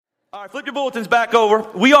All right, flip your bulletins back over.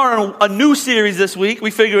 We are in a new series this week. We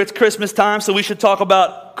figure it's Christmas time, so we should talk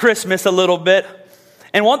about Christmas a little bit.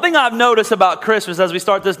 And one thing I've noticed about Christmas as we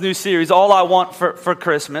start this new series, All I Want for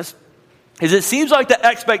Christmas, is it seems like the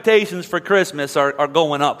expectations for Christmas are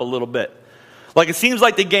going up a little bit. Like it seems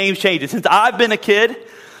like the game's changing. Since I've been a kid,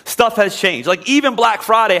 stuff has changed. Like even Black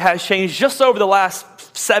Friday has changed just over the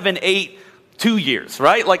last 7, 8, 2 years,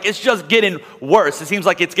 right? Like it's just getting worse. It seems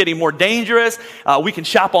like it's getting more dangerous. We can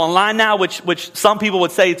shop online now, which some people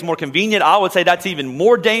would say it's more convenient. I would say that's even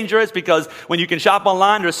more dangerous because when you can shop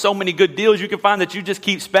online, there's so many good deals you can find that you just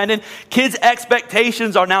keep spending. Kids'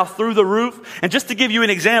 expectations are now through the roof. And just to give you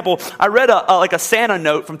an example, I read a Santa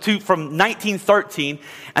note from 1913,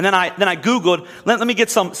 and then I Googled. Let me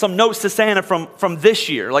get some notes to Santa from this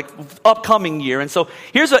year, like upcoming year. And so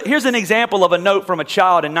here's an example of a note from a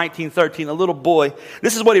child in 1913, a little boy.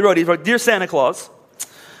 This is what he wrote. He wrote, "Dear Santa Claus,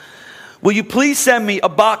 will you please send me a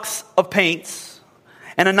box of paints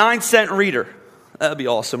and a 9-cent reader?" That'd be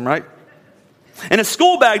awesome, right? "And a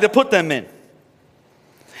school bag to put them in.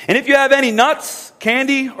 And if you have any nuts,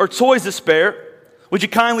 candy, or toys to spare, would you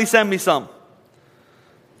kindly send me some?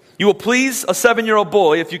 You will please a 7-year-old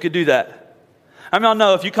boy if you could do that." I mean, I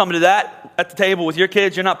know if you come to that at the table with your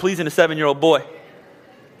kids, you're not pleasing a 7-year-old boy.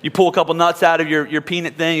 You pull a couple nuts out of your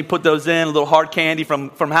peanut thing, you put those in, a little hard candy from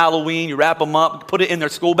Halloween, you wrap them up, put it in their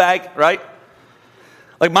school bag, right?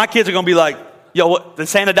 Like my kids are going to be like, "Yo, what, did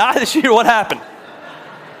Santa die this year? What happened?"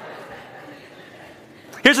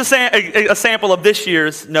 Here's a sample of this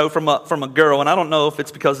year's note from a girl, and I don't know if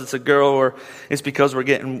it's because it's a girl or it's because we're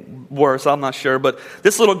getting worse. I'm not sure, but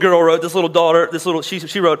this little girl wrote,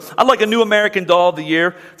 she wrote, "I'd like a new American Doll of the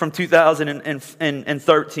Year from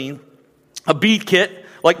 2013, a bead kit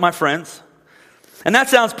like my friends." And that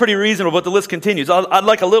sounds pretty reasonable, but the list continues. "I'd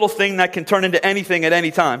like a little thing that can turn into anything at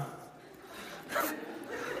any time.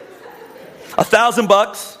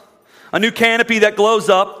 $1,000, a new canopy that glows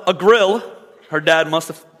up, a grill." Her dad must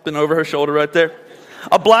have been over her shoulder right there.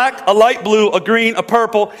 "A black, a light blue, a green, a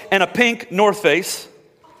purple, and a pink North Face.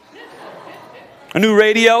 A new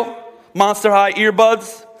radio, Monster High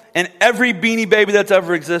earbuds, and every Beanie Baby that's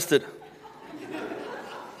ever existed.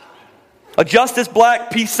 A Justice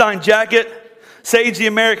Black peace sign jacket, Sage the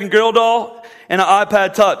American Girl doll, and an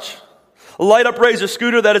iPad Touch. A light-up Razor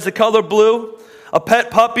scooter that is the color blue, a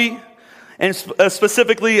pet puppy, and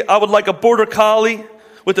specifically, I would like a Border Collie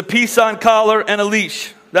with a peace sign collar and a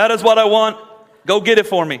leash. That is what I want. Go get it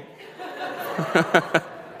for me."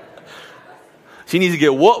 She needs to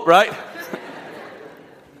get whooped, right?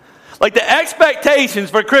 Like the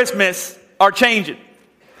expectations for Christmas are changing.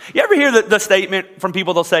 You ever hear the statement from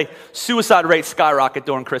people, they'll say, suicide rates skyrocket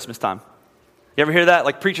during Christmas time? You ever hear that?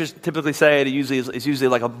 Like preachers typically say it it's usually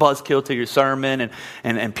like a buzzkill to your sermon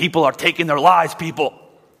and people are taking their lives, people.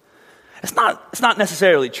 It's not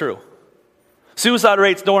necessarily true. Suicide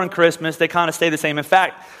rates during Christmas, they kind of stay the same. In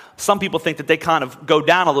fact, some people think that they kind of go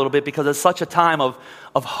down a little bit because it's such a time of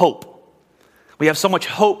hope. We have so much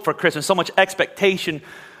hope for Christmas, so much expectation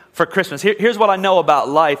for Christmas. Here's what I know about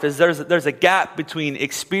life is there's a gap between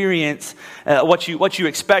experience, what you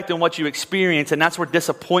expect and what you experience, and that's where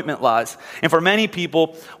disappointment lies. And for many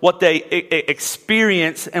people, what they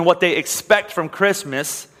experience and what they expect from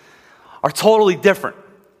Christmas are totally different.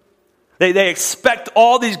 They expect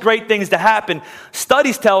all these great things to happen.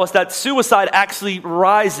 Studies tell us that suicide actually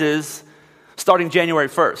rises starting January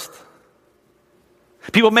 1st.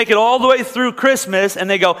 People make it all the way through Christmas and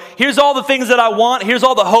they go, here's all the things that I want. Here's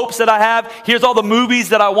all the hopes that I have. Here's all the movies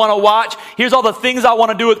that I want to watch. Here's all the things I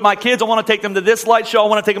want to do with my kids. I want to take them to this light show. I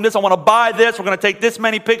want to take them this. I want to buy this. We're going to take this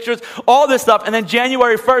many pictures. All this stuff. And then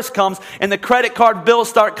January 1st comes and the credit card bills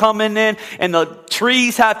start coming in and the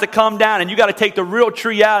trees have to come down and you got to take the real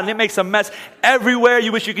tree out and it makes a mess everywhere.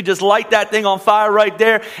 You wish you could just light that thing on fire right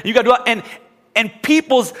there. You got to do it. And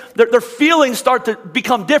people's, their feelings start to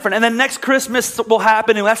become different. And then next Christmas will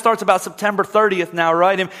happen, and that starts about September 30th now,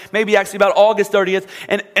 right? And maybe actually about August 30th.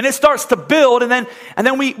 And it starts to build, and then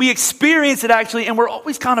we experience it actually, and we're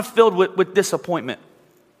always kind of filled with disappointment.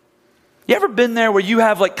 You ever been there where you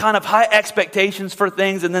have like kind of high expectations for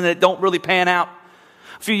things, and then it don't really pan out?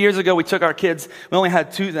 A few years ago, we took our kids, we only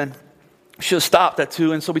had 2 then. We should have stopped at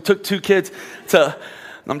 2, and so we took 2 kids to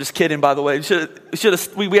I'm just kidding, by the way.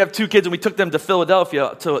 We have 2 kids and we took them to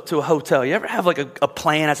Philadelphia to a hotel. You ever have like a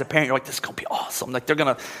plan as a parent? You're like, this is going to be awesome. Like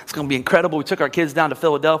it's going to be incredible. We took our kids down to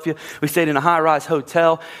Philadelphia. We stayed in a high-rise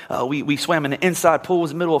hotel. We swam in the inside pool. It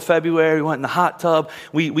was the middle of February. We went in the hot tub.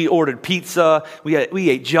 We ordered pizza. We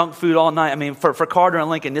ate junk food all night. I mean, for Carter and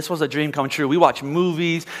Lincoln, this was a dream come true. We watched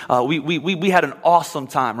movies. We had an awesome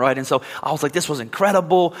time, right? And so I was like, this was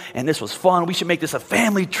incredible and this was fun. We should make this a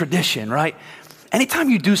family tradition, right? Anytime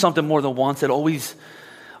you do something more than once, it always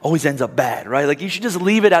ends up bad, right? Like you should just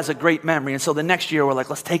leave it as a great memory. And so the next year we're like,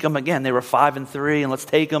 let's take them again. They were 5 and 3, and let's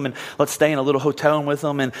take them and let's stay in a little hotel with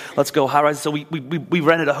them and let's go high rise. So we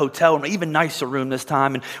rented a hotel, an even nicer room this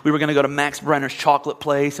time, and we were going to go to Max Brenner's chocolate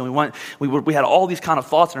place. And we had all these kind of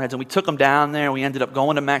thoughts in our heads, and we took them down there. And we ended up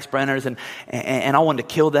going to Max Brenner's, and I wanted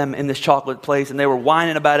to kill them in this chocolate place. And they were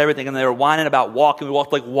whining about everything, and they were whining about walking. We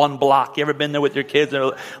walked like 1 block. You ever been there with your kids?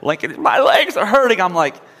 They're like, my legs are hurting. I'm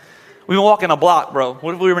like, we've been walking a block, bro.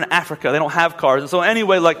 What if we were in Africa? They don't have cars. And so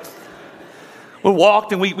anyway, like, we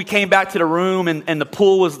walked and we came back to the room and the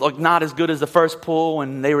pool was like not as good as the first pool,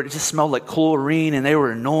 and it just smelled like chlorine and they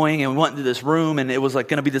were annoying, and we went into this room and it was like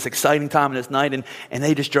going to be this exciting time of this night, and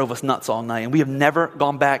they just drove us nuts all night, and we have never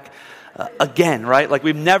gone back again, right? Like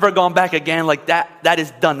we've never gone back again. Like that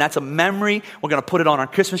is done. That's a memory. We're going to put it on our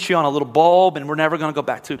Christmas tree on a little bulb, and we're never going to go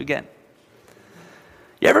back to it again.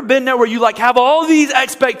 You ever been there where you like have all these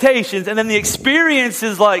expectations and then the experience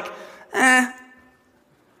is like,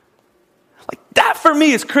 Like that for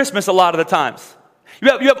me is Christmas a lot of the times. You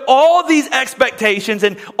have all these expectations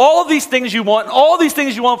and all of these things you want, and all these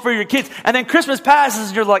things you want for your kids, and then Christmas passes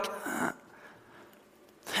and you're like,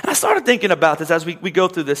 And I started thinking about this as we go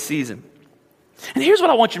through this season. And here's what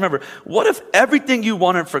I want you to remember. What if everything you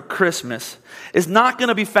wanted for Christmas is not going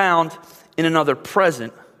to be found in another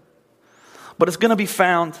present, but it's going to be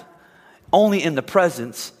found only in the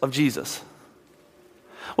presence of Jesus?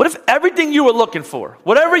 What if everything you were looking for,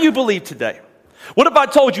 whatever you believe today, what if I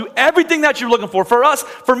told you everything that you're looking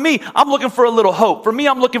for me, I'm looking for a little hope. For me,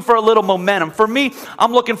 I'm looking for a little momentum. For me,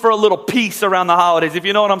 I'm looking for a little peace around the holidays, if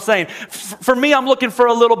you know what I'm saying. For me, I'm looking for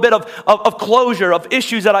a little bit of closure of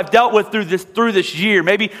issues that I've dealt with through this year.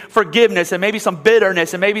 Maybe forgiveness, and maybe some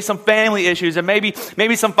bitterness, and maybe some family issues, and maybe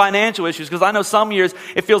some financial issues. Because I know some years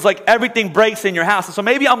it feels like everything breaks in your house. And so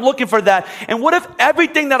maybe I'm looking for that. And what if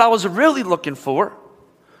everything that I was really looking for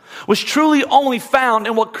was truly only found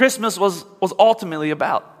in what Christmas was ultimately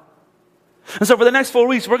about? And so for the next 4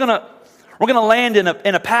 weeks, we're gonna land in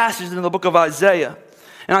a passage in the book of Isaiah.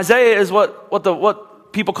 And Isaiah is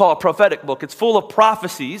what people call a prophetic book. It's full of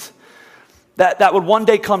prophecies that would one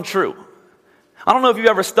day come true. I don't know if you've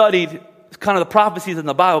ever studied kind of the prophecies in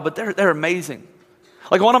the Bible, but they're amazing.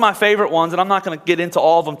 Like one of my favorite ones, and I'm not going to get into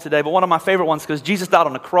all of them today, but one of my favorite ones, because Jesus died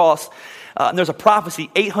on the cross, and there's a prophecy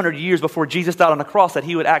 800 years before Jesus died on the cross that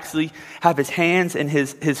he would actually have his hands and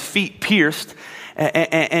his feet pierced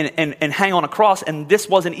and hang on a cross, and this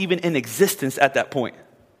wasn't even in existence at that point.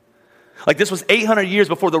 Like this was 800 years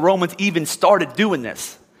before the Romans even started doing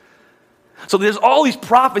this. So there's all these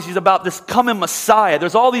prophecies about this coming Messiah.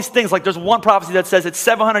 There's all these things. Like there's one prophecy that says it's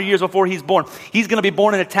 700 years before he's born. He's going to be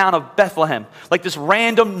born in the town of Bethlehem. Like this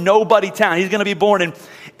random nobody town. He's going to be born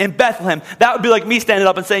in Bethlehem. That would be like me standing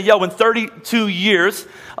up and saying, yo, in 32 years,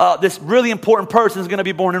 this really important person is going to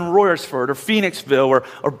be born in Royersford or Phoenixville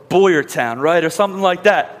or Boyertown, right? Or something like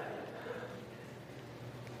that.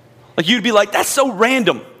 Like you'd be like, that's so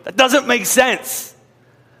random. That doesn't make sense.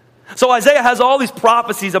 So Isaiah has all these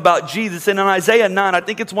prophecies about Jesus, and in Isaiah 9, I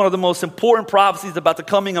think it's one of the most important prophecies about the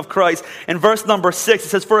coming of Christ. In verse number 6, it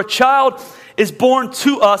says, "For a child is born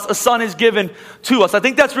to us, a son is given to us." I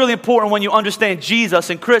think that's really important when you understand Jesus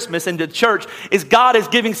and Christmas and the church, is God is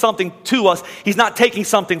giving something to us. He's not taking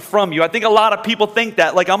something from you. I think a lot of people think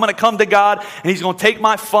that, like I'm going to come to God and he's going to take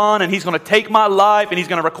my fun and he's going to take my life and he's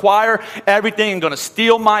going to require everything and going to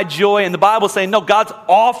steal my joy. And the Bible's saying, no, God's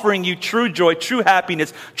offering you true joy, true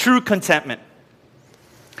happiness, true contentment.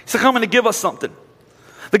 He's coming to give us something.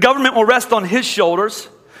 The government will rest on his shoulders.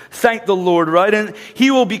 Thank the Lord, right? And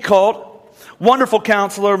he will be called Wonderful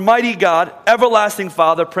Counselor, Mighty God, Everlasting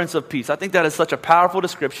Father, Prince of Peace. I think that is such a powerful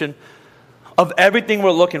description of everything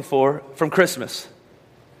we're looking for from Christmas.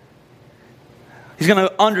 He's going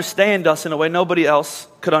to understand us in a way nobody else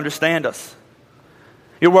could understand us.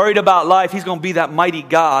 You're worried about life, he's going to be that mighty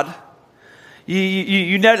God.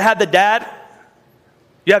 You never had the dad?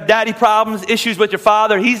 You have daddy problems, issues with your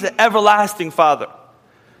father? He's the everlasting Father.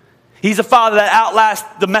 He's a father that outlasts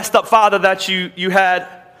the messed up father that you had.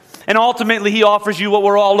 And ultimately, he offers you what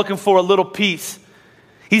we're all looking for, a little peace.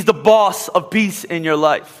 He's the boss of peace in your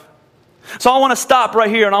life. So I want to stop right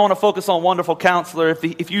here and I want to focus on wonderful counselor.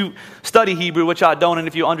 If you study Hebrew, which I don't, and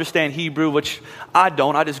if you understand Hebrew, which I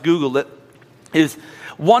don't, I just Googled it, is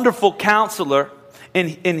wonderful counselor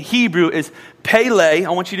in Hebrew is Pele. I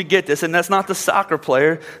want you to get this, and that's not the soccer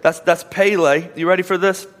player. That's Pele. You ready for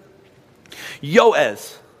this?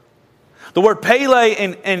 Yoez. The word Pele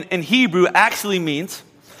in Hebrew actually means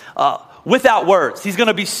without words. He's going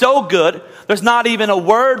to be so good, there's not even a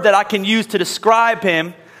word that I can use to describe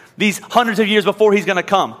him these hundreds of years before he's going to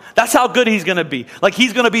come. That's how good he's going to be. Like,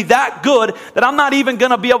 he's going to be that good that I'm not even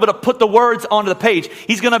going to be able to put the words onto the page.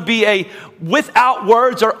 He's going to be a without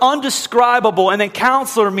words or undescribable. And then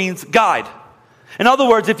counselor means guide. In other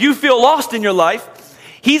words, if you feel lost in your life,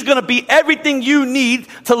 he's going to be everything you need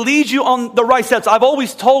to lead you on the right steps. I've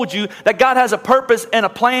always told you that God has a purpose and a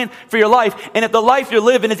plan for your life. And if the life you're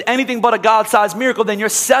living is anything but a God-sized miracle, then you're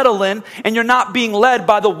settling and you're not being led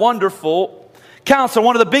by the wonderful counselor.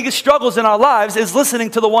 One of the biggest struggles in our lives is listening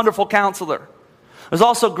to the wonderful counselor. There's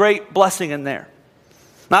also great blessing in there.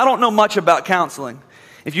 Now, I don't know much about counseling.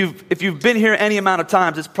 If you've been here any amount of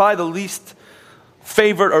times, it's probably the least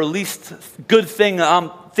favorite or least good thing that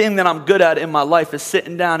I'm good at in my life is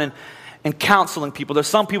sitting down and counseling people. There's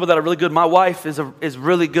some people that are really good. My wife is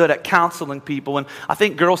really good at counseling people, and I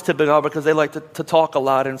think girls typically are because they like to talk a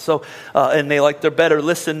lot, and so and they're better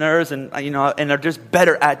listeners, and and they're just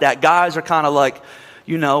better at that. Guys are kind of like,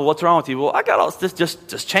 what's wrong with you? Well, I got all this.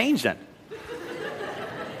 Just change then.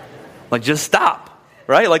 Like, just stop,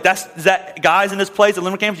 right? Like is that guys in this place at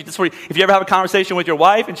Limerick Campus? If you ever have a conversation with your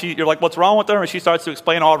wife and you're like, what's wrong with her, and she starts to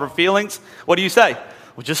explain all of her feelings, what do you say?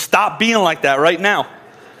 Well, just stop being like that right now.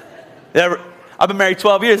 I've been married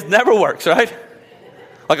 12 years. It never works, right?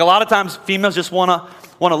 Like, a lot of times females just want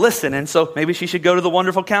to listen, and so maybe she should go to the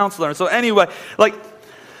wonderful counselor. And so anyway, like,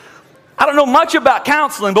 I don't know much about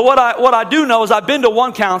counseling, but what I do know is I've been to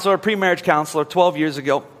one counselor, a pre-marriage counselor, 12 years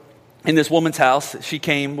ago in this woman's house. She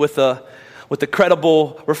came with a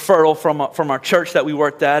credible referral from our church that we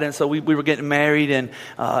worked at, and so we were getting married,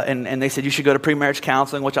 and they said you should go to pre-marriage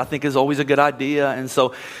counseling, which I think is always a good idea. And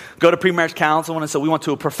so go to pre-marriage counseling, and so we went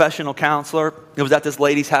to a professional counselor. It was at this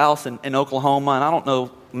lady's house in Oklahoma, and I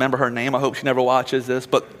don't remember her name. I hope she never watches this,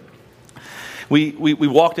 but we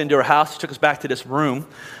walked into her house. She took us back to this room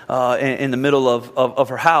in the middle of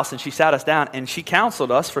her house, and she sat us down, and she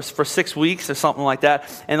counseled us for 6 weeks or something like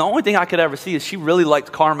that. And the only thing I could ever see is she really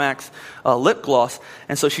liked Carmac's lip gloss.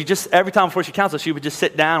 And so she just, every time before she counseled, she would just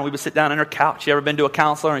sit down, and we would sit down on her couch. She ever been to a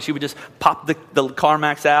counselor? And she would just pop the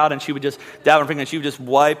Carmac's out, and she would just dab her finger, and she would just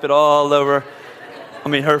wipe it all over.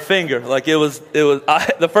 Her finger. Like,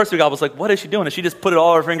 the first week I was like, what is she doing? And she just put it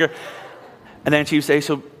all over her finger. And then she would say,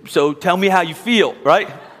 so tell me how you feel, right?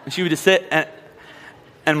 And she would just sit,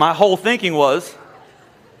 and my whole thinking was,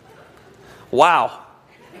 wow.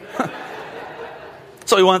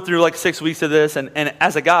 So we went through like 6 weeks of this, and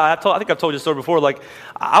as a guy, I think I've told you this story before, like,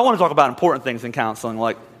 I want to talk about important things in counseling,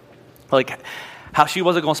 like how she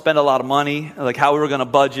wasn't going to spend a lot of money, like how we were going to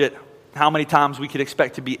budget, how many times we could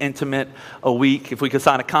expect to be intimate a week, if we could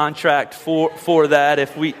sign a contract for that,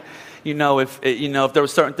 if there were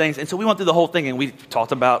certain things. And so we went through the whole thing, and we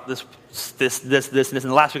talked about this, and this.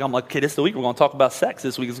 And last week I'm like, okay, this is the week we're going to talk about sex.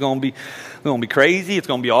 This week it's going to be crazy. It's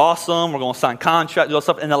going to be awesome. We're going to sign contracts, do all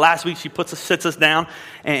stuff. And the last week she sits us down,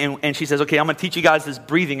 and she says, okay, I'm going to teach you guys this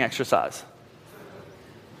breathing exercise.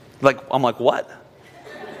 I'm like, what?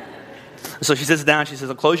 So she sits down, she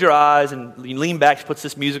says, close your eyes, and you lean back, she puts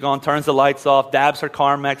this music on, turns the lights off, dabs her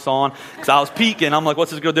Carmex on, because I was peeking. I'm like, what's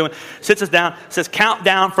this girl doing? Sits us down, says, count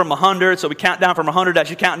down from 100. So we count down from 100. As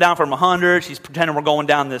she's counting down from 100, she's pretending we're going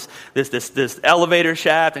down this elevator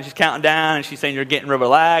shaft, and she's counting down, and she's saying you're getting real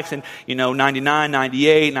relaxed, and 99,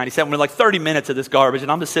 98, 97. We're like 30 minutes of this garbage,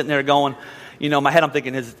 and I'm just sitting there going, in my head I'm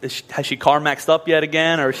thinking, has she Carmexed up yet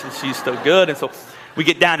again, or is she still good? And so we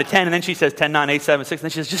get down to 10, and then she says 10, 9, 8, 7, 6. And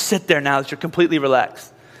then she says, just sit there now that you're completely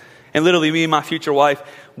relaxed. And literally, me and my future wife,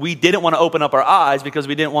 we didn't want to open up our eyes because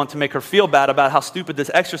we didn't want to make her feel bad about how stupid this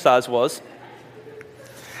exercise was.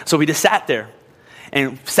 So we just sat there.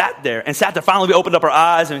 Finally, we opened up our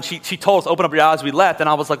eyes, and she told us, open up your eyes. We left, and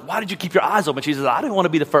I was like, why did you keep your eyes open? She says, I didn't want to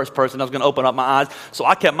be the first person that was going to open up my eyes, so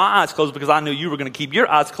I kept my eyes closed because I knew you were going to keep your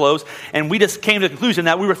eyes closed. And we just came to the conclusion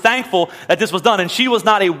that we were thankful that this was done, and she was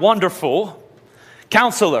not a wonderful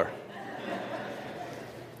counselor.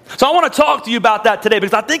 So I want to talk to you about that today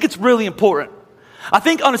because I think it's really important. I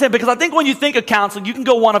think when you think of counseling, you can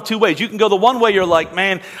go one of two ways. You can go the one way, you're like,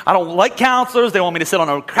 man, I don't like counselors. They want me to sit on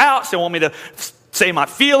a couch. They want me to say my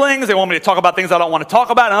feelings. They want me to talk about things I don't want to talk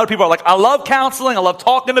about. And other people are like, I love counseling. I love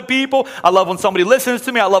talking to people. I love when somebody listens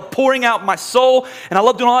to me. I love pouring out my soul. And I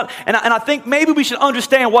love doing all that. And I think maybe we should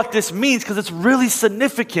understand what this means, because it's really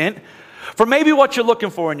significant for maybe what you're looking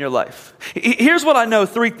for in your life. Here's what I know,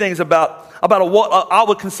 3 things about what I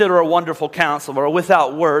would consider a wonderful counselor, or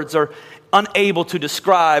without words, or unable to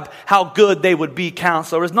describe how good they would be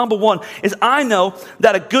counselors. Number 1 is I know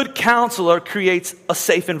that a good counselor creates a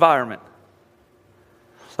safe environment.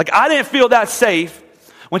 Like, I didn't feel that safe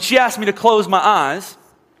when she asked me to close my eyes.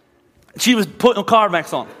 She was putting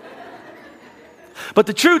Carmex on. But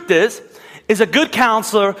the truth is a good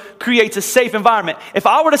counselor creates a safe environment. If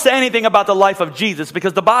I were to say anything about the life of Jesus,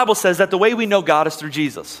 because the Bible says that the way we know God is through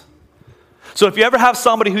Jesus. So if you ever have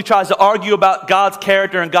somebody who tries to argue about God's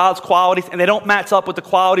character and God's qualities, and they don't match up with the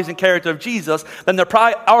qualities and character of Jesus, then they're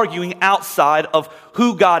probably arguing outside of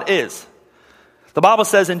who God is. The Bible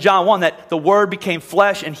says in John 1 that the Word became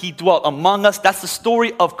flesh and He dwelt among us. That's the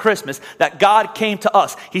story of Christmas, that God came to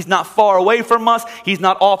us. He's not far away from us. He's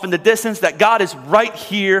not off in the distance, that God is right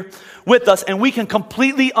here with us, and we can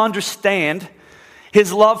completely understand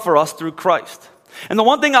His love for us through Christ. And the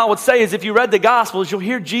one thing I would say is, if you read the Gospels, you'll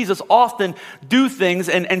hear Jesus often do things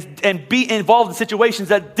and be involved in situations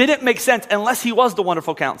that didn't make sense unless He was the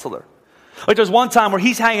wonderful counselor. Like, there's one time where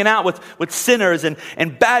He's hanging out with sinners and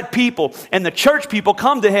bad people, and the church people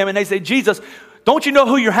come to Him and they say, Jesus, don't you know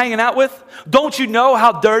who you're hanging out with? Don't you know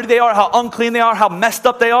how dirty they are, how unclean they are, how messed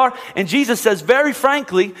up they are? And Jesus says, very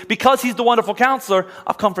frankly, because He's the wonderful counselor,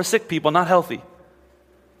 I've come for sick people, not healthy.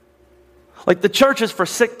 Like, the church is for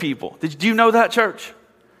sick people. Do you know that, church?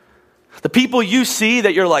 The people you see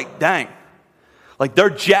that you're like, dang, like they're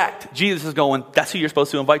jacked. Jesus is going, that's who you're supposed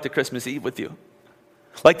to invite to Christmas Eve with you.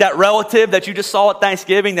 Like that relative that you just saw at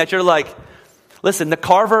Thanksgiving that you're like, listen, the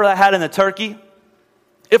carver I had in the turkey,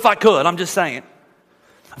 if I could, I'm just saying,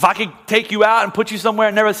 if I could take you out and put you somewhere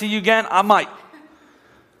and never see you again, I might.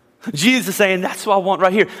 Jesus is saying, that's what I want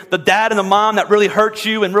right here. The dad and the mom that really hurt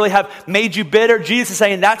you and really have made you bitter, Jesus is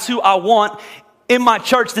saying, that's who I want in my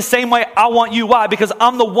church the same way I want you. Why? Because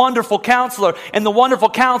I'm the wonderful counselor, and the wonderful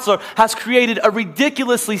counselor has created a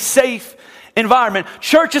ridiculously safe environment.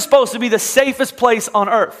 Church is supposed to be the safest place on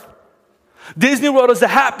earth. Disney World is the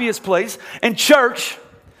happiest place, and church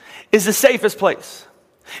is the safest place.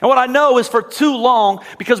 And what I know is, for too long,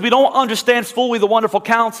 because we don't understand fully the wonderful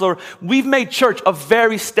counselor, we've made church a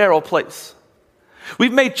very sterile place.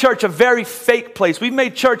 We've made church a very fake place. We've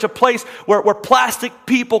made church a place where plastic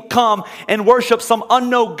people come and worship some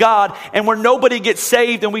unknown God, and where nobody gets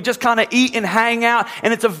saved, and we just kind of eat and hang out.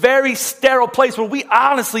 And it's a very sterile place where we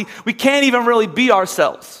can't even really be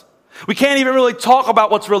ourselves. We can't even really talk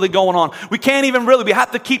about what's really going on. We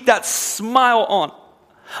have to keep that smile on.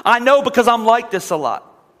 I know, because I'm like this a lot.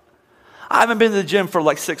 I haven't been to the gym for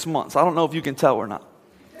like 6 months. I don't know if you can tell or not.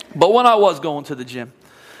 But when I was going to the gym,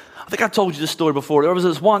 I think I told you this story before. There was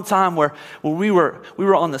this one time where we were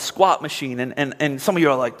on the squat machine, and some of you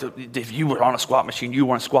are like, if you were on a squat machine, you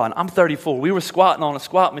weren't squatting. I'm 34. We were squatting on a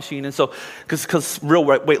squat machine, and so because real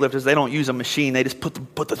weightlifters, they don't use a machine. They just put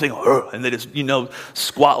the thing on, and they just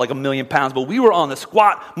squat like 1,000,000 pounds. But we were on the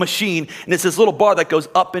squat machine, and it's this little bar that goes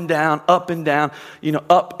up and down, up and down,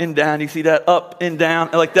 up and down. You see that? Up and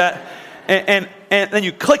down, like that. And then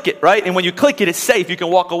you click it, right? And when you click it, it's safe. You can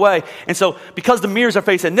walk away. And so, because the mirrors are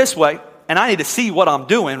facing this way, and I need to see what I'm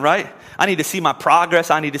doing, right? I need to see my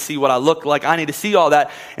progress. I need to see what I look like. I need to see all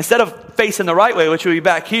that. Instead of facing the right way, which would be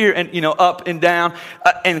back here and, up and down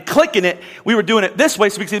and clicking it, we were doing it this way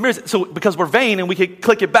so we could see the mirrors. So because we're vain and we could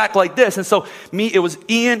click it back like this. And so it was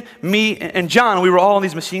Ian, me, and John. And we were all on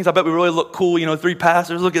these machines. I bet we really look cool. 3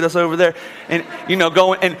 pastors. Look at us over there. And,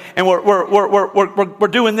 going and we're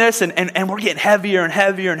doing this and we're getting heavier and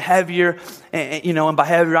heavier and heavier. And by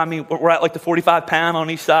heavier, I mean, we're at like the 45 pound on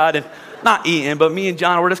each side, and not Ian, but me and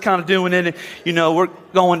John, we're just kind of doing it, and, we're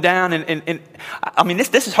going down, and I mean,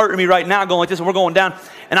 this is hurting me right now going like this, and we're going down,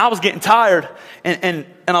 and I was getting tired, and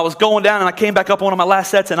I was going down, and I came back up on one of my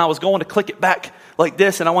last sets, and I was going to click it back like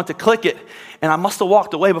this, and I went to click it, and I must have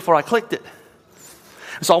walked away before I clicked it.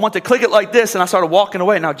 So I went to click it like this, and I started walking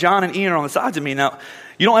away. Now, John and Ian are on the sides of me. Now,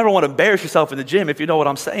 you don't ever want to embarrass yourself in the gym, if you know what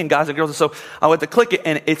I'm saying, guys and girls. And so I went to click it,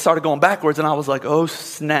 and it started going backwards, and I was like, oh,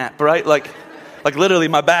 snap, right? Like literally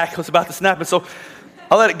my back was about to snap. And so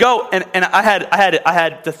I let it go, and I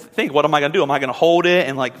had to think, what am I going to do? Am I going to hold it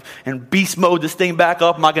and beast mode this thing back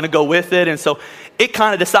up? Am I going to go with it? And so it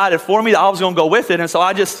kind of decided for me that I was going to go with it, and so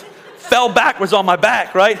I just fell backwards on my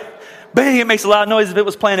back, right? Bang, it makes a lot of noise. If it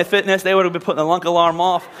was Planet Fitness, they would have been putting the lunk alarm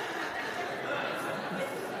off.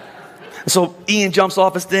 So Ian jumps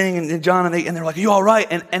off his thing, and John and they're like, "Are you all right?"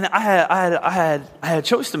 And I had a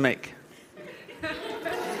choice to make.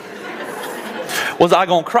 Was I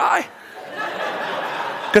gonna cry?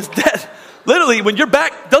 Because literally, when your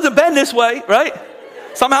back doesn't bend this way, right?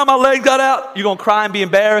 Somehow my leg got out. You gonna cry and be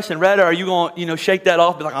embarrassed and red, or are you gonna shake that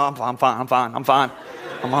off? Be like, "Oh, I'm fine. I'm good.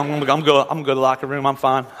 I'm gonna go to the locker room. I'm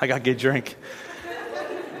fine. I gotta get a drink."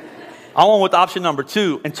 I went with option number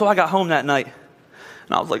 2 until I got home that night.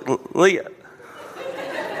 And I was like, "Leah,"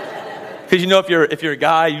 because if you're a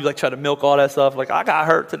guy, you like try to milk all that stuff. Like, "I got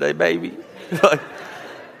hurt today, baby."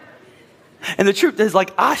 And the truth is,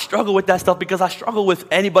 like, I struggle with that stuff because I struggle with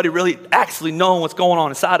anybody really actually knowing what's going on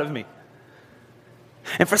inside of me.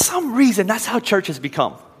 And for some reason, that's how church has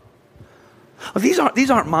become. Well, these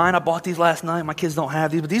aren't mine. I bought these last night. My kids don't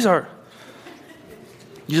have these, but these are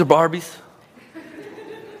Barbies.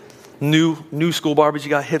 New school Barbies. You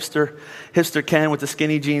got hipster Ken with the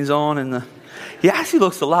skinny jeans on, and he actually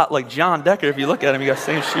looks a lot like John Decker. If you look at him, he got the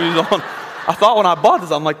same shoes on. I thought when I bought this,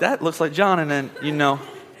 I'm like, that looks like John. And then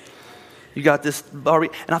you got this Barbie,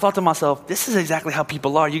 and I thought to myself, this is exactly how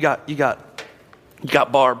people are. You got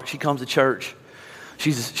Barb. She comes to church.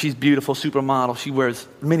 She's beautiful, supermodel. She wears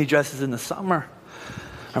mini dresses in the summer.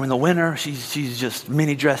 In the winter, she's just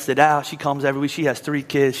mini dressed it out. She comes every week. She has 3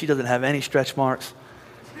 kids. She doesn't have any stretch marks.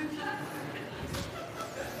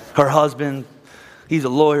 Her husband, he's a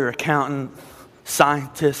lawyer, accountant,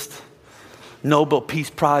 scientist, Nobel Peace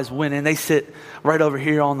Prize winning. They sit right over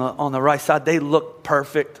here on the right side. They look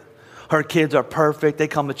perfect. Her kids are perfect. They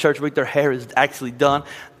come to church week. Their hair is actually done.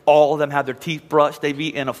 All of them have their teeth brushed. They've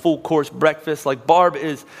eaten a full course breakfast. Like, Barb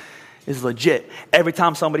is legit. Every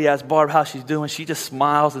time somebody asks Barb how she's doing, she just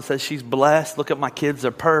smiles and says she's blessed. Look at my kids,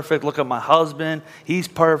 they're perfect. Look at my husband, he's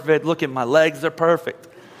perfect. Look at my legs, they're perfect.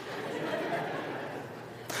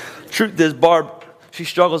 Truth is, Barb, she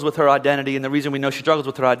struggles with her identity, and the reason we know she struggles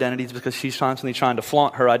with her identity is because she's constantly trying to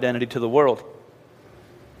flaunt her identity to the world.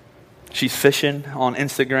 She's fishing on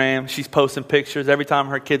Instagram. She's posting pictures. Every time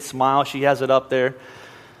her kids smile, she has it up there.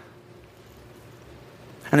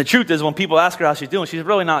 And the truth is, when people ask her how she's doing, she's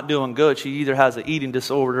really not doing good. She either has an eating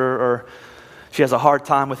disorder, or she has a hard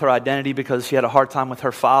time with her identity because she had a hard time with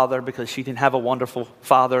her father because she didn't have a wonderful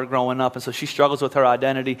father growing up. And so she struggles with her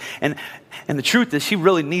identity. And the truth is, she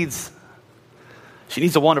needs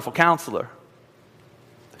a wonderful counselor.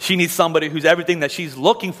 She needs somebody who's everything that she's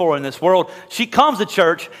looking for in this world. She comes to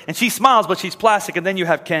church and she smiles, but she's plastic. And then you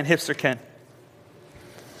have Ken, hipster Ken.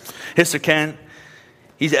 Hipster Ken,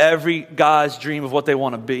 he's every guy's dream of what they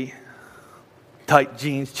want to be. Tight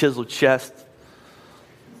jeans, chiseled chest,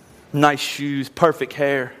 nice shoes, perfect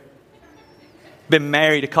hair. Been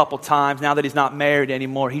married a couple times. Now that he's not married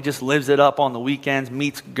anymore, he just lives it up on the weekends,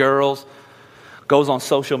 meets girls, goes on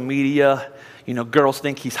social media. Girls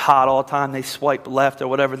think he's hot all the time. They swipe left or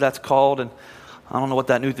whatever that's called. And I don't know what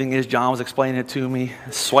that new thing is. John was explaining it to me.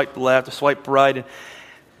 Swipe left or swipe right. And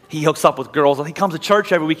he hooks up with girls. He comes to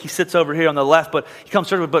church every week. He sits over here on the left, but he comes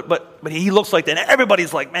to church, but he looks like that. And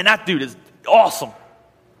everybody's like, "Man, that dude is awesome."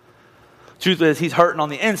 Truth is, he's hurting on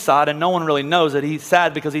the inside, and no one really knows it. He's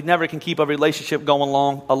sad because he never can keep a relationship going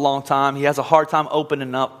a long time. He has a hard time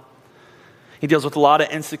opening up. He deals with a lot of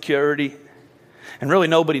insecurity, and really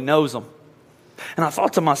nobody knows him. And I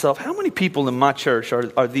thought to myself, how many people in my church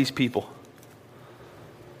are these people?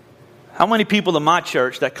 How many people in my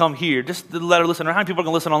church that come here, just to let her listen, or how many people are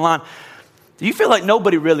going to listen online, do you feel like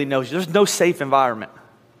nobody really knows you? There's no safe environment.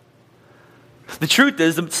 The truth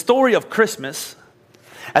is, the story of Christmas,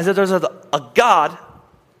 as if there's a God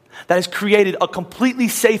that has created a completely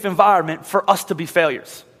safe environment for us to be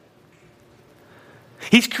failures.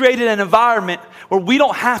 He's created an environment where we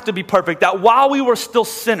don't have to be perfect, that while we were still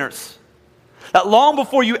sinners, that long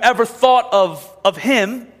before you ever thought of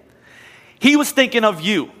him, he was thinking of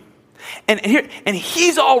you. And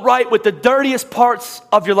he's all right with the dirtiest parts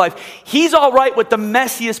of your life. He's all right with the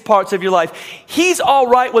messiest parts of your life. He's all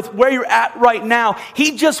right with where you're at right now.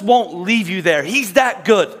 He just won't leave you there. He's that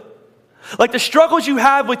good. Like the struggles you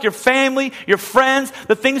have with your family, your friends,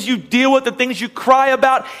 the things you deal with, the things you cry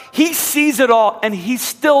about, he sees it all, and he's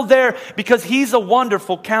still there because he's a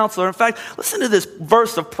wonderful counselor. In fact, listen to this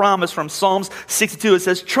verse of promise from Psalms 62. It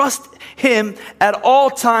says, "Trust him at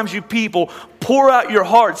all times, you people. Pour out your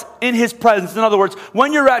hearts in his presence." In other words,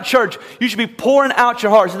 when you're at church, you should be pouring out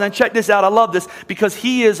your hearts. And then check this out. I love this, because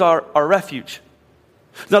he is our refuge.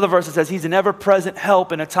 Another verse that says he's an ever-present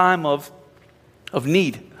help in a time of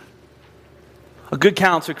need. A good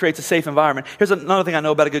counselor creates a safe environment. Here's another thing I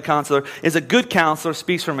know about a good counselor, is a good counselor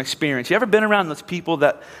speaks from experience. You ever been around those people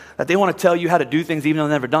that they want to tell you how to do things even though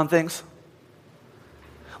they've never done things?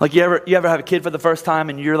 Like you ever have a kid for the first time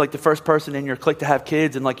and you're like the first person in your clique to have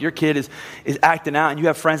kids, and like your kid is acting out, and you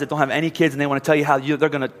have friends that don't have any kids and they want to tell you how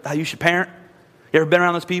you should parent? You ever been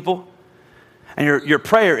around those people? And your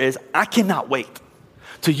prayer is, I cannot wait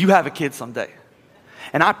till you have a kid someday.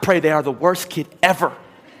 And I pray they are the worst kid ever,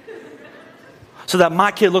 so that my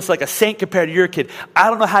kid looks like a saint compared to your kid. I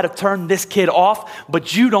don't know how to turn this kid off,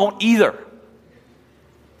 but you don't either.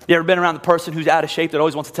 You ever been around the person who's out of shape that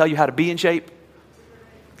always wants to tell you how to be in shape?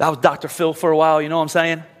 That was Dr. Phil for a while, you know what I'm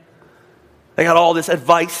saying? They got all this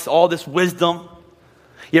advice, all this wisdom.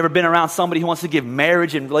 You ever been around somebody who wants to give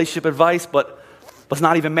marriage and relationship advice, but is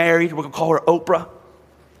not even married? We're going to call her Oprah.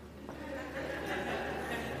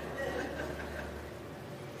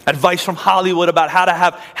 Advice from Hollywood about how to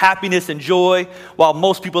have happiness and joy, while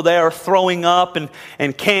most people there are throwing up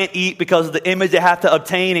and can't eat because of the image they have to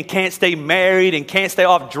obtain, and can't stay married and can't stay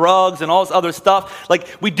off drugs and all this other stuff. Like,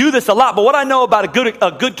 we do this a lot, but what I know about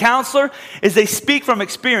a good counselor is they speak from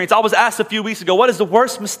experience. I was asked a few weeks ago, what is the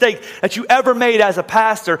worst mistake that you ever made as a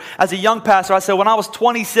pastor, as a young pastor? I said, when I was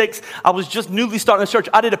 26, I was just newly starting the church.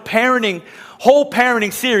 I did a whole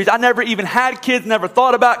parenting series. I never even had kids, never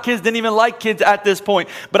thought about kids, didn't even like kids at this point.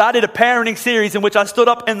 But I did a parenting series in which I stood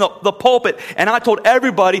up in the pulpit and I told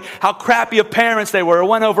everybody how crappy of parents they were. It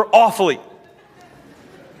went over awfully.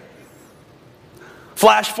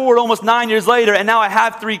 Flash forward almost 9 years later, and now I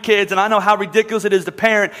have 3 kids, and I know how ridiculous it is to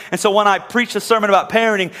parent. And so when I preach a sermon about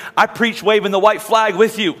parenting, I preach waving the white flag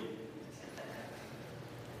with you.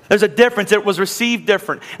 There's a difference. It was received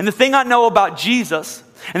different. And the thing I know about Jesus,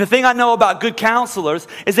 and the thing I know about good counselors,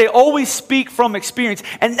 is they always speak from experience.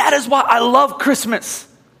 And that is why I love Christmas.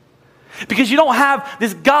 Because you don't have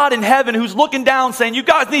this God in heaven who's looking down saying, you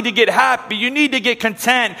guys need to get happy, you need to get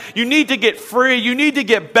content, you need to get free, you need to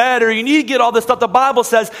get better, you need to get all this stuff. The Bible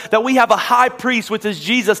says that we have a high priest, which is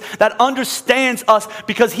Jesus, that understands us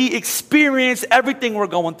because he experienced everything we're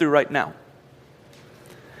going through right now.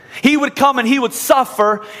 He would come and he would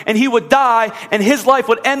suffer and he would die, and his life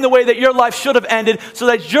would end the way that your life should have ended, so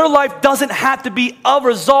that your life doesn't have to be a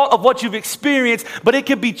result of what you've experienced, but it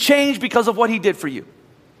can be changed because of what he did for you.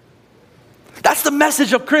 That's the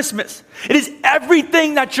message of Christmas. It is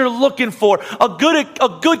everything that you're looking for. A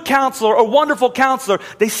good counselor, a wonderful counselor,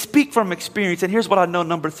 they speak from experience. And here's what I know,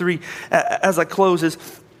 number 3, as I close, is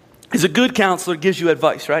a good counselor gives you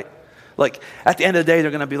advice, right? Like, at the end of the day,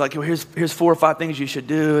 they're going to be like, well, here's 4 or 5 things you should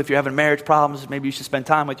do. If you're having marriage problems, maybe you should spend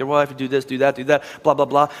time with your wife, do this, do that, blah, blah,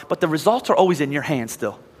 blah. But the results are always in your hands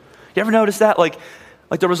still. You ever notice that? Like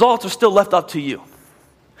the results are still left up to you.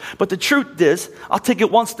 But the truth is, I'll take it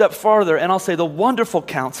one step farther and I'll say the wonderful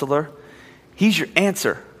counselor, he's your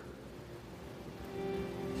answer.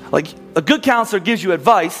 Like, a good counselor gives you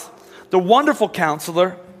advice. The wonderful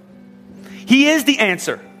counselor, he is the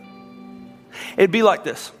answer. It'd be like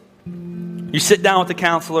this. You sit down with the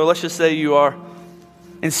counselor. Let's just say you are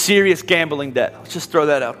in serious gambling debt. Let's just throw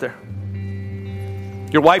that out there.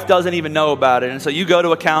 Your wife doesn't even know about it. And so you go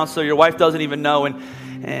to a counselor. Your wife doesn't even know.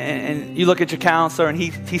 And you look at your counselor, and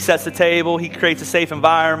he sets the table. He creates a safe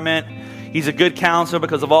environment. He's a good counselor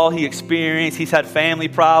because of all he experienced. He's had family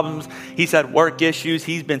problems. He's had work issues.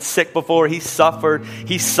 He's been sick before. He's suffered.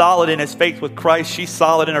 He's solid in his faith with Christ. She's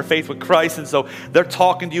solid in her faith with Christ. And so they're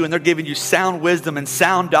talking to you, and they're giving you sound wisdom and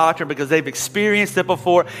sound doctrine because they've experienced it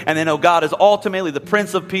before. And they know God is ultimately the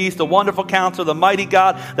Prince of Peace, the wonderful counselor, the mighty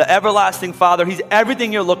God, the everlasting Father. He's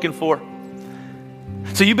everything you're looking for.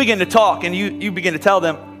 So you begin to talk, and you begin to tell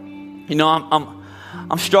them, you know,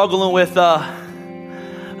 I'm struggling with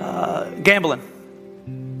gambling.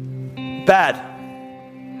 Bad.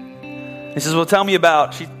 He says, well, tell me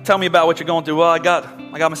about what you're going through. Well, I got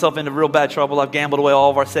myself into real bad trouble. I've gambled away all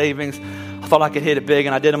of our savings. I thought I could hit it big,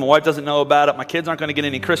 and I did. And my wife doesn't know about it. My kids aren't going to get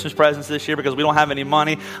any Christmas presents this year because we don't have any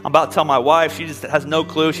money. I'm about to tell my wife. She just has no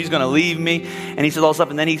clue. She's going to leave me. And he says all this stuff,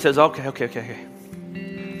 and then he says, okay.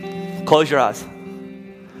 Close your eyes.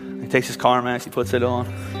 He takes his car mask. He puts it on.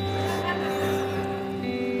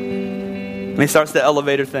 And he starts the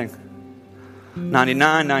elevator thing.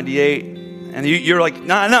 99, 98. And you're like,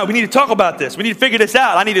 no, we need to talk about this. We need to figure this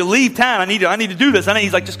out. I need to leave town. I need to do this. And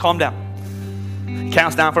he's like, just calm down. He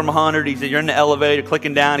counts down from 100. You're in the elevator,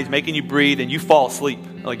 clicking down. He's making you breathe, and you fall asleep.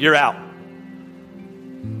 Like, you're out.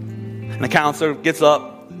 And the counselor gets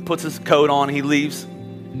up, puts his coat on, and he leaves.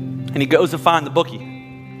 And he goes to find the bookie.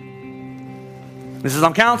 He says,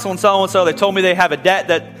 I'm counseling so-and-so. They told me they have a debt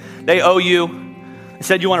that they owe you. They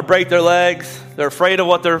said you want to break their legs. They're afraid of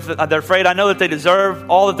what they're afraid. I know that they deserve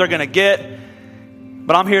all that they're going to get,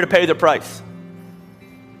 but I'm here to pay their price.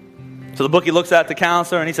 So So the bookie looks at the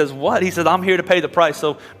counselor and he says, what? He says, I'm here to pay the price.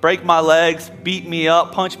 So break my legs, beat me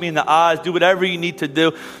up, punch me in the eyes, do whatever you need to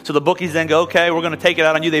do. So the bookies then go, okay, we're going to take it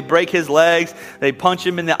out on you. They break his legs. They punch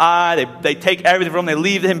him in the eye. They take everything from him. They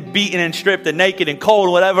leave him beaten and stripped and naked and cold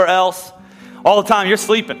and whatever else. All the time you're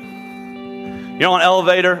sleeping. You're on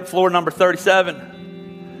elevator, floor number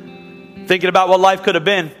 37, thinking about what life could have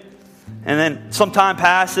been. And then some time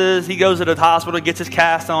passes, he goes to the hospital, gets his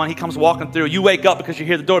cast on, he comes walking through. You wake up because you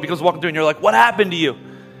hear the door, he comes walking through and you're like, what happened to you?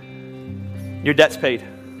 Your debt's paid.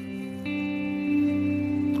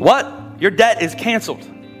 What? Your debt is canceled.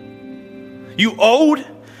 You owed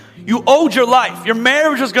your life. Your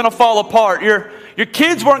marriage was going to fall apart. Your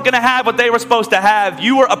kids weren't going to have what they were supposed to have.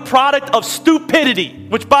 You were a product of stupidity,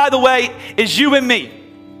 which, by the way, is you and me.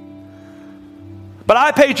 But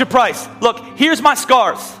I paid your price. Look, here's my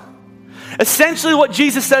scars. Essentially what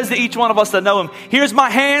Jesus says to each one of us that know him. Here's my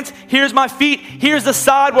hands, here's my feet, here's the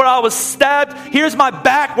side where I was stabbed, here's my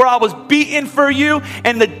back where I was beaten for you,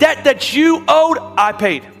 and the debt that you owed, I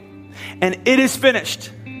paid. And it is finished.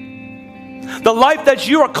 The life that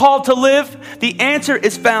you are called to live, the answer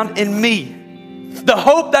is found in me. The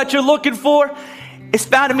hope that you're looking for is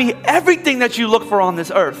found in me. Everything that you look for on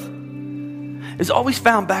this earth is always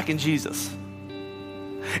found back in Jesus.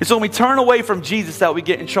 It's when we turn away from Jesus that we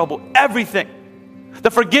get in trouble. Everything.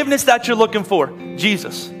 The forgiveness that you're looking for,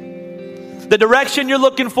 Jesus. The direction you're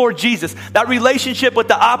looking for, Jesus. That relationship with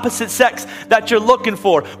the opposite sex that you're looking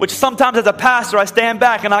for, which sometimes as a pastor I stand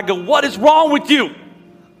back and I go, what is wrong with you?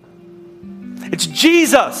 It's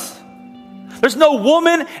Jesus. There's no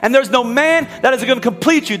woman and there's no man that is going to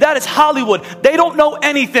complete you. That is Hollywood. They don't know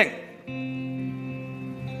anything.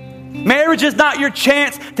 Marriage is not your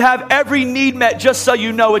chance to have every need met, just so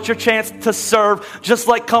you know. It's your chance to serve, just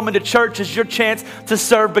like coming to church is your chance to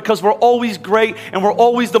serve, because we're always great and we're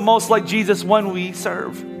always the most like Jesus when we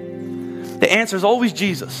serve. The answer is always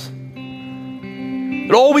Jesus.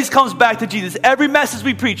 It always comes back to Jesus. Every message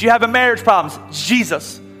we preach, you have a marriage problem, it's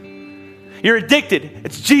Jesus. You're addicted,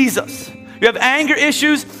 it's Jesus. You have anger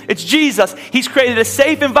issues, it's Jesus. He's created a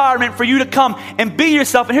safe environment for you to come and be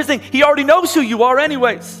yourself. And here's the thing, he already knows who you are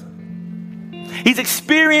anyways. He's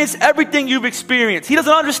experienced everything you've experienced. He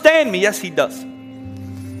doesn't understand me. Yes, he does.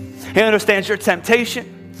 He understands your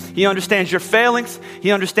temptation. He understands your failings.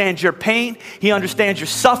 He understands your pain. He understands your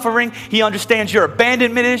suffering. He understands your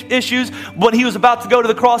abandonment issues. When he was about to go to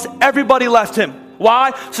the cross, everybody left him.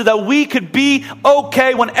 Why? So that we could be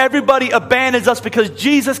okay when everybody abandons us, because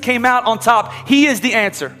Jesus came out on top. He is the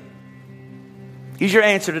answer. He's your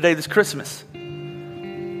answer today, this Christmas.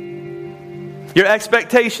 Your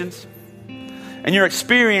expectations and your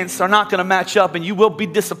experience are not going to match up, and you will be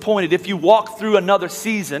disappointed if you walk through another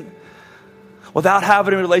season without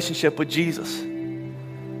having a relationship with Jesus.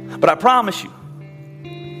 But I promise you,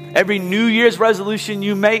 every New Year's resolution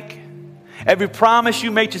you make, every promise you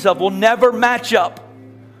make yourself will never match up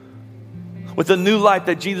with the new life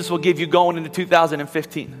that Jesus will give you going into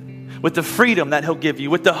 2015, with the freedom that he'll give you,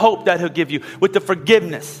 with the hope that he'll give you, with the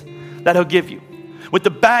forgiveness that he'll give you, with the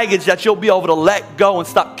baggage that you'll be able to let go and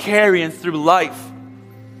stop carrying through life,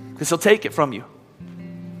 because he'll take it from you.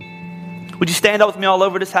 Would you stand up with me all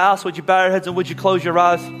over this house? Would you bow your heads and would you close your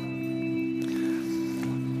eyes?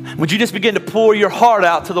 Would you just begin to pour your heart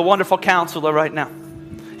out to the wonderful counselor right now?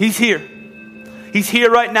 He's here. He's here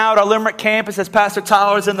right now at our Limerick campus as Pastor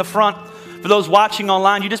Tyler is in the front. For those watching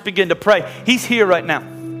online, you just begin to pray. He's here right now.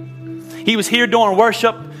 He was here during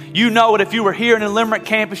worship. You know it. If you were here in the Limerick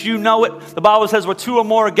campus, you know it. The Bible says where two or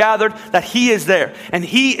more are gathered, that he is there. And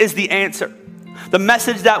he is the answer. The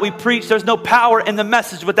message that we preach, there's no power in the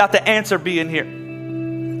message without the answer being here.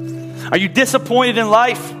 Are you disappointed in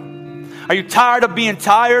life? Are you tired of being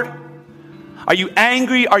tired? Are you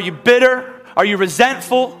angry? Are you bitter? Are you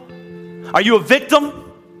resentful? Are you a victim?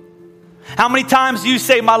 How many times do you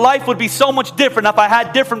say, my life would be so much different if I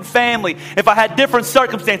had different family, if I had different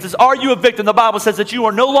circumstances? Are you a victim? The Bible says that you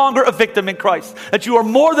are no longer a victim in Christ, that you are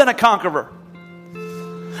more than a conqueror,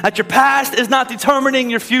 that your past is not determining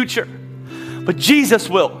your future, but Jesus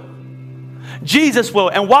will. Jesus will.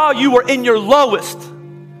 And while you were in your lowest,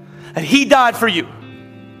 that he died for you.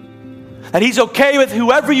 That he's okay with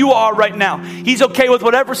whoever you are right now. He's okay with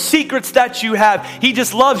whatever secrets that you have. He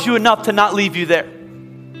just loves you enough to not leave you there.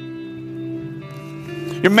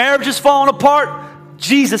 Your marriage is falling apart.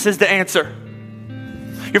 Jesus is the answer.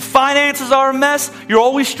 Your finances are a mess. You're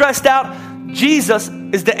always stressed out. Jesus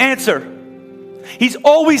is the answer. He's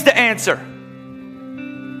always the answer.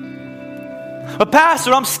 But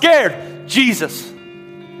Pastor, I'm scared. Jesus.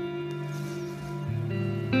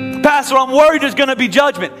 Pastor, I'm worried there's going to be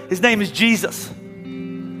judgment. His name is Jesus.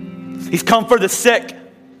 He's come for the sick.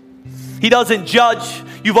 He doesn't judge.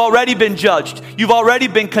 You've already been judged. You've already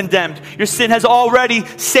been condemned. Your sin has already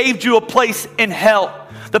saved you a place in hell.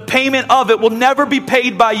 The payment of it will never be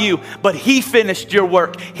paid by you, but He finished your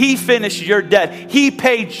work. He finished your debt. He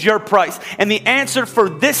paid your price. And the answer for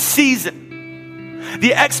this season,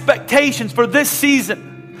 the expectations for this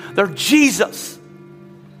season, they're Jesus.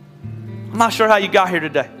 I'm not sure how you got here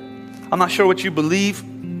today. I'm not sure what you believe.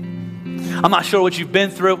 I'm not sure what you've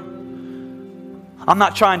been through. I'm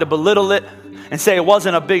not trying to belittle it and say it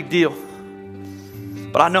wasn't a big deal.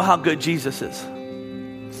 But I know how good Jesus is.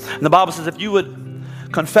 And the Bible says if you would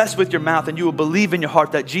confess with your mouth and you will believe in your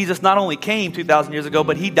heart that Jesus not only came 2,000 years ago,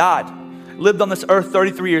 but He died, lived on this earth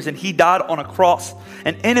 33 years, and He died on a cross,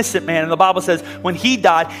 an innocent man. And the Bible says when He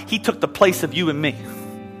died, He took the place of you and me.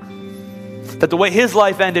 That the way His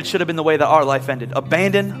life ended should have been the way that our life ended.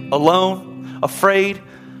 Abandoned, alone, afraid,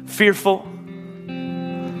 fearful.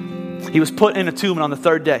 He was put in a tomb, and on the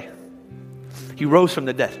third day, He rose from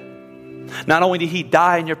the dead. Not only did He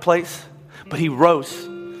die in your place, but He rose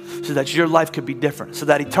so that your life could be different, so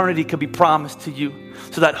that eternity could be promised to you,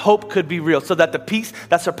 so that hope could be real, so that the peace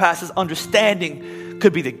that surpasses understanding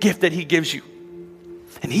could be the gift that He gives you.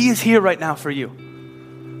 And He is here right now for you.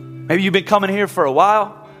 Maybe you've been coming here for a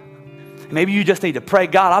while. Maybe you just need to pray,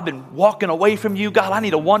 God, I've been walking away from you. God, I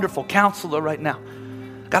need a wonderful counselor right now.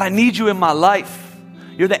 God, I need you in my life.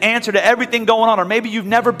 You're the answer to everything going on. Or maybe you've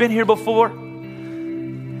never been here before.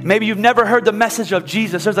 Maybe you've never heard the message of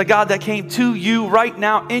Jesus. There's a God that came to you right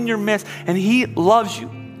now in your midst, and He loves you.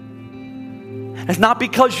 It's not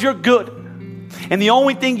because you're good. And the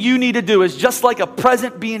only thing you need to do is just like a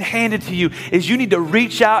present being handed to you, is you need to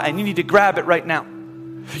reach out and you need to grab it right now.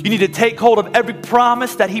 You need to take hold of every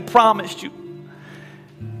promise that He promised you.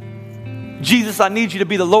 Jesus, I need you to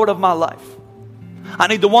be the Lord of my life. I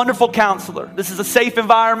need the wonderful counselor. This is a safe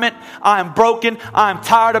environment. I am broken. I am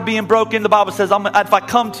tired of being broken. The Bible says if I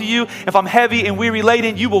come to you, if I'm heavy and weary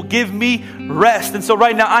laden, you will give me rest. And so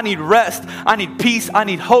right now I need rest. I need peace. I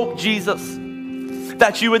need hope, Jesus. If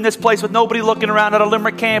that's you in this place with nobody looking around at a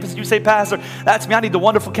Limerick campus, you say, Pastor, that's me. I need the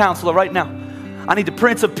wonderful counselor right now. I need the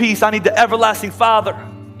Prince of Peace. I need the everlasting Father.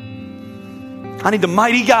 I need the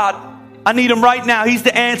mighty God. I need Him right now. He's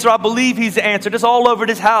the answer. I believe He's the answer. Just all over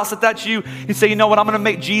this house, if that's you, you say, you know what, I'm going to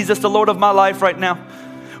make Jesus the Lord of my life right now.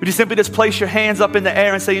 Would you simply just place your hands up in the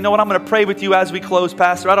air and say, you know what, I'm going to pray with you as we close,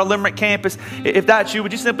 Pastor. At our Limerick campus, if that's you,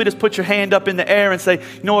 would you simply just put your hand up in the air and say,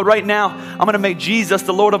 you know what, right now, I'm going to make Jesus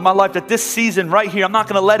the Lord of my life. That this season right here, I'm not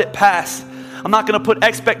going to let it pass. I'm not going to put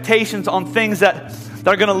expectations on things that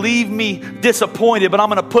are going to leave me disappointed, but I'm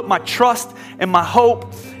going to put my trust and my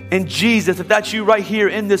hope in Jesus. If that's you right here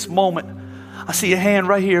in this moment, I see a hand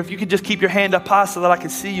right here. If you could just keep your hand up high so that I can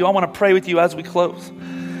see you. I want to pray with you as we close.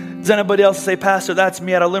 Does anybody else say, Pastor, that's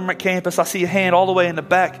me at our Limerick campus? I see a hand all the way in the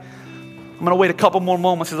back. I'm going to wait a couple more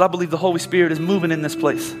moments because I believe the Holy Spirit is moving in this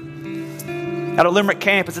place. At our Limerick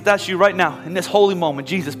campus, if that's you right now, in this holy moment,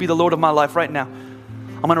 Jesus, be the Lord of my life right now.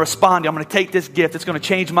 I'm going to respond to you. I'm going to take this gift. It's going to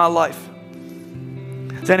change my life.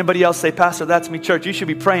 Does anybody else say, Pastor, that's me? Church, you should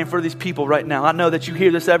be praying for these people right now. I know that you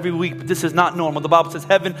hear this every week, but this is not normal. The Bible says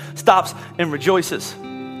heaven stops and rejoices.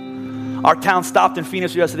 Our town stopped in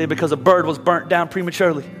Phoenix yesterday because a bird was burnt down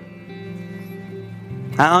prematurely.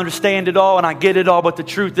 I understand it all and I get it all, but the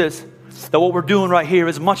truth is that what we're doing right here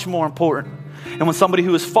is much more important. And when somebody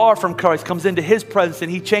who is far from Christ comes into His presence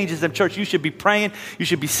and He changes them, church, you should be praying, you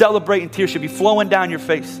should be celebrating, tears should be flowing down your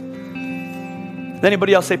face. Does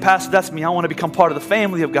anybody else say, Pastor, that's me. I want to become part of the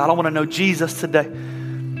family of God. I want to know Jesus today.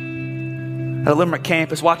 At a Limerick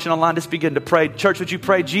campus, watching online, just begin to pray. Church, would you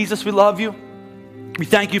pray? Jesus, we love you. We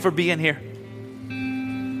thank you for being here.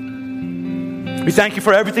 We thank you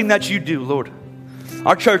for everything that you do, Lord.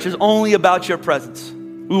 Our church is only about your presence.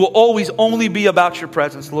 We will always only be about your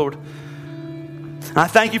presence, Lord. And I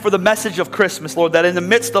thank you for the message of Christmas, Lord, that in the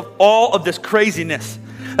midst of all of this craziness,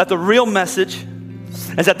 that the real message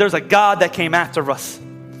is that there's a God that came after us.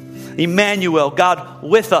 Emmanuel, God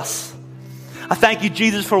with us. I thank you,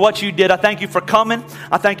 Jesus, for what you did. I thank you for coming.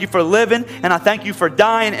 I thank you for living. And I thank you for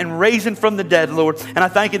dying and raising from the dead, Lord. And I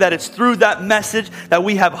thank you that it's through that message that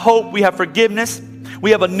we have hope, we have forgiveness,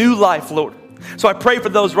 we have a new life, Lord. So I pray for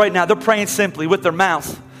those right now. They're praying simply with their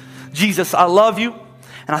mouths. Jesus, I love you.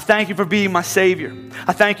 And And I thank you for being my Savior.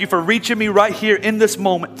 I thank you for reaching me right here in this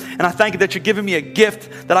moment. And I thank you that you're giving me a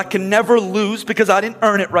gift that I can never lose because I didn't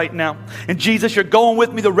earn it right now. And Jesus, you're going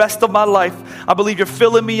with me the rest of my life. I believe you're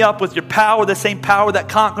filling me up with your power, the same power that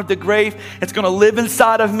conquered the grave. It's going to live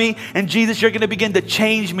inside of me. And Jesus, you're going to begin to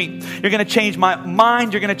change me. You're going to change my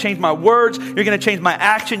mind. You're going to change my words. You're going to change my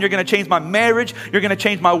action. You're going to change my marriage. You're going to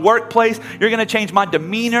change my workplace. You're going to change my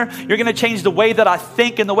demeanor. You're going to change the way that I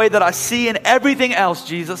think and the way that I see and everything else,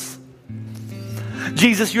 Jesus.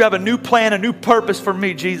 Jesus, you have a new plan, a new purpose for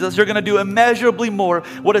me, Jesus. You're going to do immeasurably more,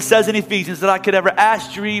 what it says in Ephesians, that I could ever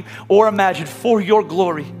ask, dream, or imagine for your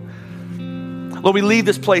glory. Lord, we leave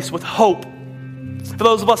this place with hope. For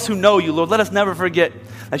those of us who know you, Lord, let us never forget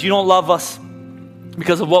that you don't love us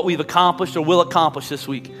because of what we've accomplished or will accomplish this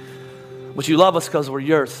week, but you love us because we're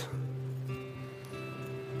yours.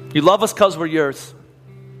 You love us because we're yours.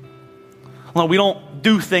 Lord, we don't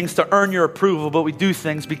do things to earn your approval, but we do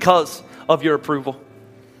things because of your approval.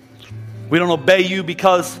 We don't obey you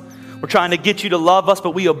because we're trying to get you to love us,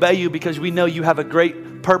 but we obey you because we know you have a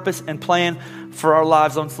great purpose and plan for our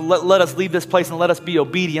lives. So let us leave this place and let us be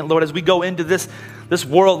obedient, Lord, as we go into this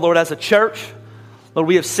world, Lord, as a church. Lord,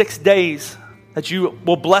 we have 6 days that you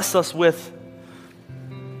will bless us with,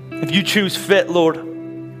 if you choose fit, Lord,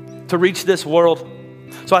 to reach this world.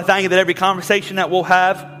 So I thank you that every conversation that we'll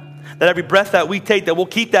have, that every breath that we take, that we'll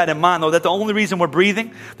keep that in mind, Lord, that the only reason we're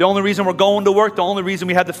breathing, the only reason we're going to work, the only reason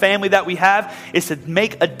we have the family that we have is to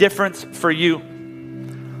make a difference for you.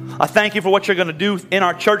 I thank you for what you're going to do in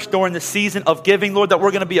our church during the season of giving, Lord, that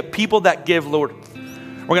we're going to be a people that give, Lord.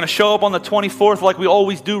 We're going to show up on the 24th like we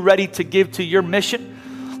always do, ready to give to your mission.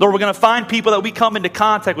 Lord, we're going to find people that we come into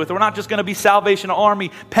contact with. We're not just going to be Salvation Army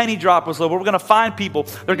penny droppers, Lord, but we're going to find people.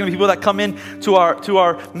 There are going to be people that come in to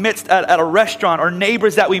our midst at a restaurant, or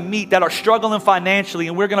neighbors that we meet that are struggling financially,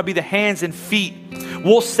 and we're going to be the hands and feet.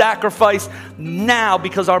 We'll sacrifice now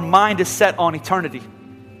because our mind is set on eternity.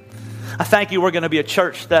 I thank you we're going to be a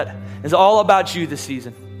church that is all about you this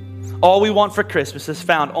season. All we want for Christmas is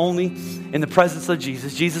found only in the presence of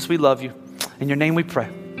Jesus. Jesus, we love you. In your name we pray.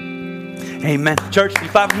 Amen. Church, you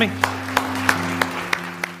clap for me?